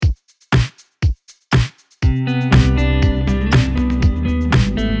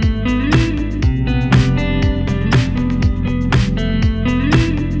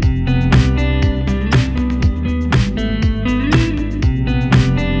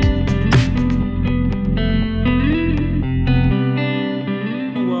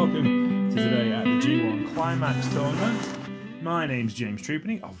My name's James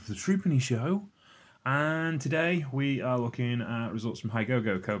Trupany of The Trupany Show, and today we are looking at results from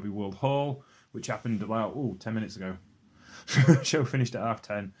Higogo Kobe World Hall, which happened about 10 minutes ago. Show finished at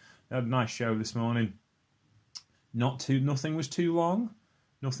 10:30. We had a nice show this morning. Nothing was too long,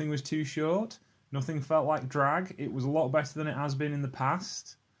 nothing was too short, nothing felt like drag. It was a lot better than it has been in the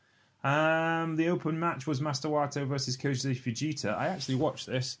past. The open match was Master Wato versus Koji Fujita. I actually watched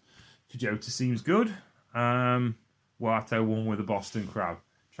this. Fujita seems good. Wato won with a Boston Crab,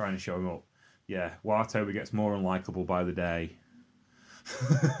 trying to show him up. Yeah, Wato gets more unlikable by the day.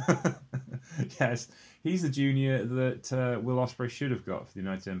 Yes, he's the junior that Will Ospreay should have got for the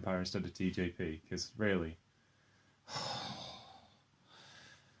United Empire instead of TJP, because really.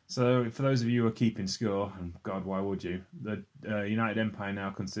 So, for those of you who are keeping score, and God, why would you? The United Empire now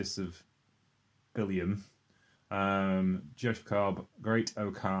consists of Billiam, Jeff Cobb, Great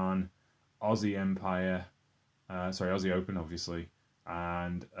O'Khan, Aussie Empire, Aussie Open, obviously,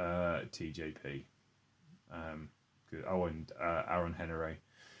 and TJP. And Aaron Henry.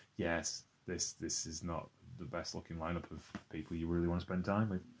 Yes, this is not the best looking lineup of people you really want to spend time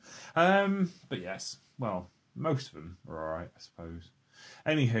with. But yes, well, most of them are alright, I suppose.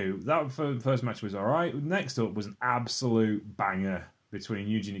 Anywho, that first match was alright. Next up was an absolute banger between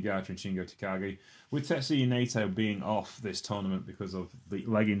Yuji Nagata and Shingo Takagi, with Tetsuya Naito being off this tournament because of the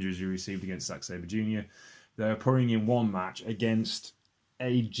leg injuries he received against Zack Sabre Jr. They're putting in one match against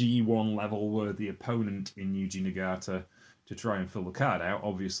a G1 level worthy opponent in Yuji Nagata to try and fill the card out,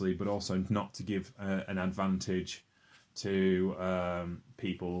 obviously, but also not to give an advantage to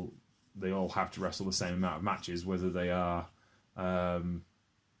people. They all have to wrestle the same amount of matches, whether they are on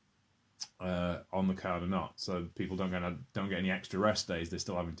the card or not. So people don't get any extra rest days. They're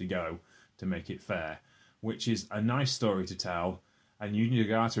still having to go to make it fair, which is a nice story to tell. And Yuji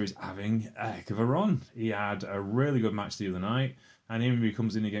Nagata is having a heck of a run. He had a really good match the other night, and he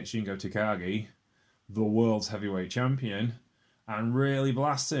comes in against Shingo Takagi, the world's heavyweight champion, and really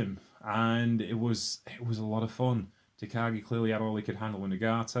blasts him. And it was a lot of fun. Takagi clearly had all he could handle with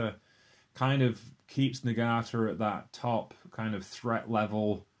Nagata. Kind of keeps Nagata at that top kind of threat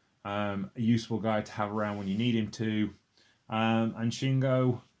level, a useful guy to have around when you need him to. And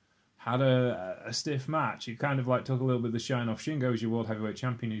Shingo had a stiff match. It kind of like took a little bit of the shine off Shingo as your world heavyweight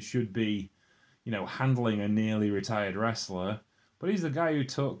champion, who should be, handling a nearly retired wrestler. But he's the guy who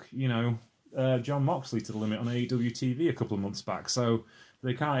took, John Moxley to the limit on AEW TV a couple of months back. So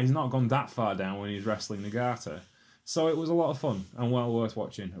he's not gone that far down when he's wrestling Nagata. So it was a lot of fun and well worth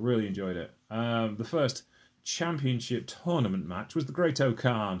watching. I really enjoyed it. The first championship tournament match was the Great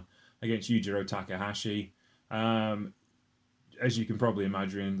O'Khan against Yujiro Takahashi. As you can probably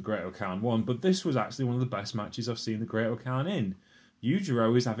imagine, the Great O'Khan won, but this was actually one of the best matches I've seen the Great O'Khan in.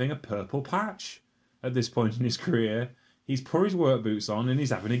 Yujiro is having a purple patch at this point in his career. He's put his work boots on and he's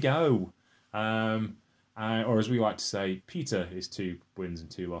having a go. Or as we like to say, Peter is 2 wins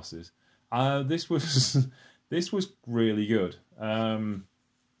and 2 losses. This was really good.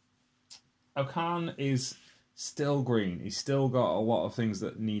 O'Khan is still green. He's still got a lot of things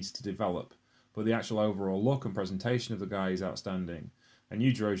that needs to develop. But the actual overall look and presentation of the guy is outstanding. And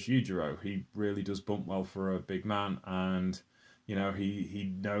Yujiro's Yujiro. He really does bump well for a big man. And,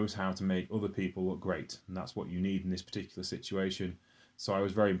 he knows how to make other people look great. And that's what you need in this particular situation. So I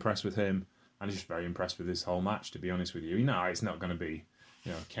was very impressed with him. And just very impressed with this whole match, to be honest with you. It's not going to be,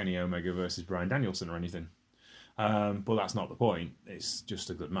 Kenny Omega versus Bryan Danielson or anything. But that's not the point. It's just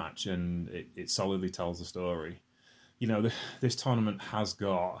a good match, and it solidly tells the story. This tournament has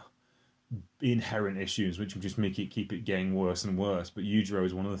got inherent issues, which just keep it getting worse and worse. But Yujiro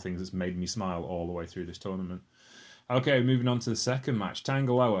is one of the things that's made me smile all the way through this tournament. Okay, moving on to the second match.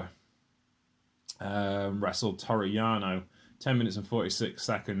 Tanga Loa wrestled Toru Yano, 10 minutes and 46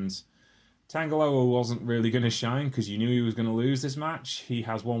 seconds. Tanga Loa wasn't really going to shine because you knew he was going to lose this match. He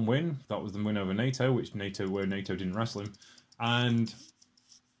has one win. That was the win over Naito, where Naito didn't wrestle him. And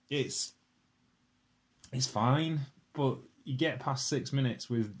it's fine, but you get past 6 minutes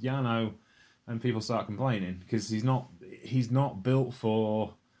with Yano and people start complaining because he's not built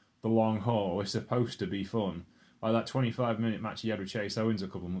for the long haul. It's supposed to be fun. Like that 25-minute match he had with Chase Owens a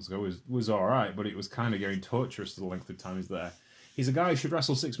couple of months ago was alright, but it was kind of getting torturous to the length of time he's there. He's a guy who should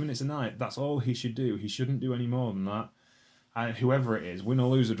wrestle 6 minutes a night. That's all he should do. He shouldn't do any more than that. And whoever it is, win or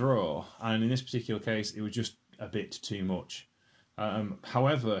lose or draw. And in this particular case, it was just a bit too much.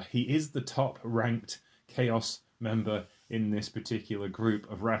 However, he is the top-ranked Chaos member in this particular group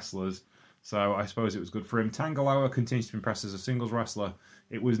of wrestlers. So I suppose it was good for him. Tanga Loa continues to impress as a singles wrestler.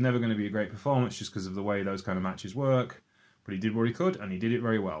 It was never going to be a great performance just because of the way those kind of matches work. But he did what he could, and he did it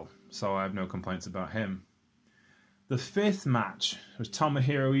very well. So I have no complaints about him. The fifth match was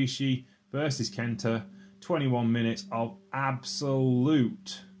Tomohiro Ishii versus Kenta. 21 minutes of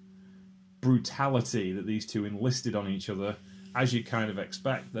absolute brutality that these two enlisted on each other. As you kind of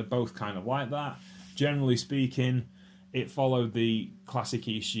expect, they're both kind of like that. Generally speaking, it followed the classic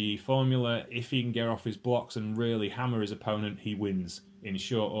Ishii formula. If he can get off his blocks and really hammer his opponent, he wins in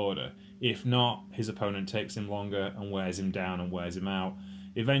short order. If not, his opponent takes him longer and wears him down and wears him out.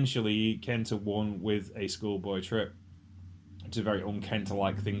 Eventually, Kenta won with a schoolboy trip. It's a very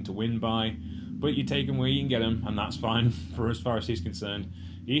un-Kenta-like thing to win by, but you take him where you can get him, and that's fine for as far as he's concerned.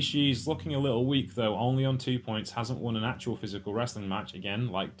 Ishii's looking a little weak, though, only on 2 points, hasn't won an actual physical wrestling match, again,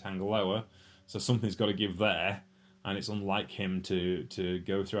 like Tangaloa, so something's got to give there, and it's unlike him to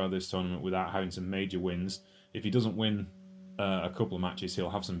go throughout this tournament without having some major wins. If he doesn't win a couple of matches, he'll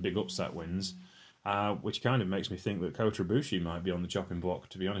have some big upset wins, which kind of makes me think that Kota Ibushi might be on the chopping block,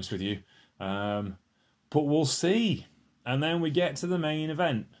 to be honest with you. But we'll see. And then we get to the main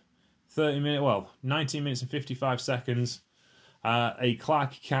event. 19 minutes and 55 seconds. A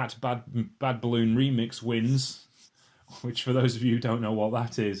Clark Cat Bad Balloon remix wins, which for those of you who don't know what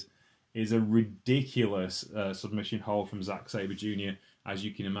that is a ridiculous submission hold from Zack Sabre Jr. As you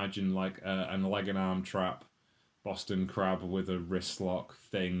can imagine, like an leg and arm trap, Boston Crab with a wrist lock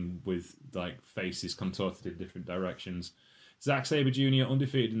thing with like faces contorted in different directions. Zack Sabre Jr.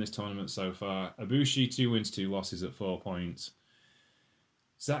 undefeated in this tournament so far. Ibushi 2 wins, 2 losses at 4 points.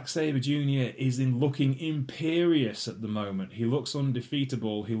 Zack Sabre Jr. is looking imperious at the moment. He looks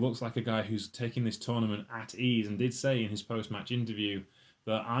undefeatable. He looks like a guy who's taking this tournament at ease and did say in his post-match interview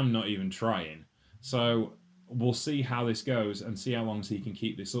that I'm not even trying. So we'll see how this goes and see how long he can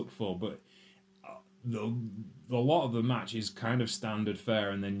keep this up for. But a lot of the match is kind of standard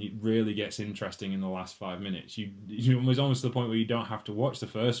fare, and then it really gets interesting in the last 5 minutes. It's almost to the point where you don't have to watch the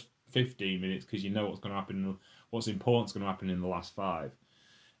first 15 minutes because you know what's going to happen, what's important is going to happen in the last 5.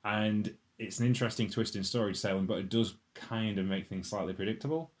 And it's an interesting twist in storytelling, but it does kind of make things slightly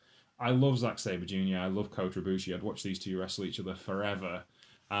predictable. I love Zack Sabre Jr. I love Kota Ibushi. I'd watch these two wrestle each other forever.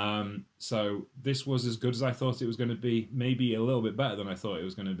 So this was as good as I thought it was going to be, maybe a little bit better than I thought it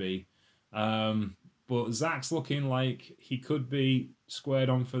was going to be. But Zack's looking like he could be squared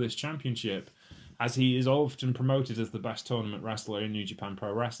on for this championship, as he is often promoted as the best tournament wrestler in New Japan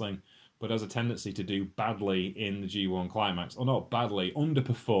Pro Wrestling, but has a tendency to do badly in the G1 Climax. Or not badly,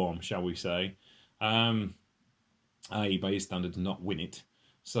 underperform, shall we say. I.e., by his standards, not win it.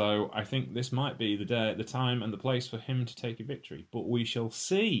 So I think this might be the day, the time, and the place for him to take a victory. But we shall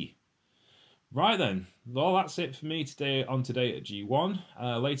see. Right then, well, that's it for me today at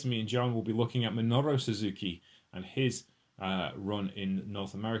G1. Later, me and John will be looking at Minoru Suzuki and his run in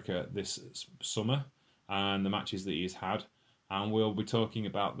North America this summer and the matches that he's had. And we'll be talking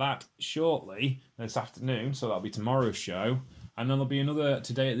about that shortly this afternoon, so that'll be tomorrow's show. And then there'll be another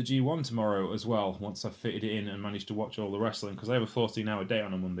Today at the G1 tomorrow as well, once I've fitted it in and managed to watch all the wrestling, because I have a 14-hour day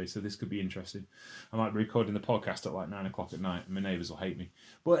on a Monday, so this could be interesting. I might be recording the podcast at like 9 o'clock at night, and my neighbours will hate me.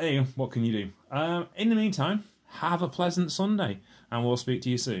 But anyway, what can you do? In the meantime, have a pleasant Sunday, and we'll speak to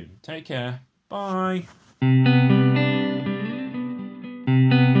you soon. Take care. Bye.